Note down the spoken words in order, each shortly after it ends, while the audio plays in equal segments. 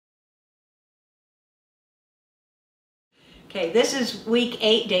Okay, this is week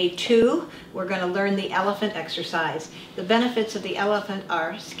 8, day 2. We're going to learn the elephant exercise. The benefits of the elephant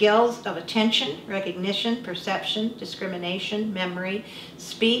are skills of attention, recognition, perception, discrimination, memory,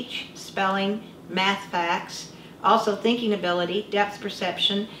 speech, spelling, math facts, also thinking ability, depth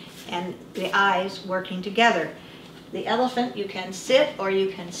perception, and the eyes working together. The elephant, you can sit or you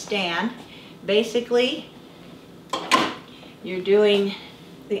can stand. Basically, you're doing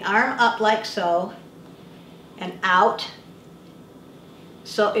the arm up like so and out.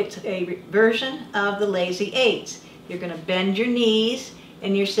 So it's a version of the lazy eights. You're going to bend your knees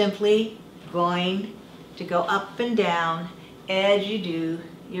and you're simply going to go up and down as you do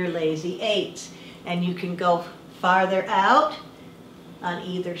your lazy eights. And you can go farther out on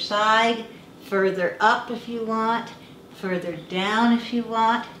either side, further up if you want, further down if you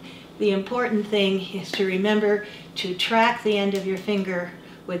want. The important thing is to remember to track the end of your finger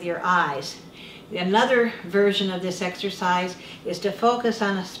with your eyes. Another version of this exercise is to focus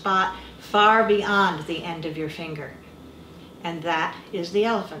on a spot far beyond the end of your finger, and that is the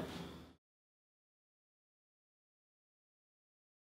elephant.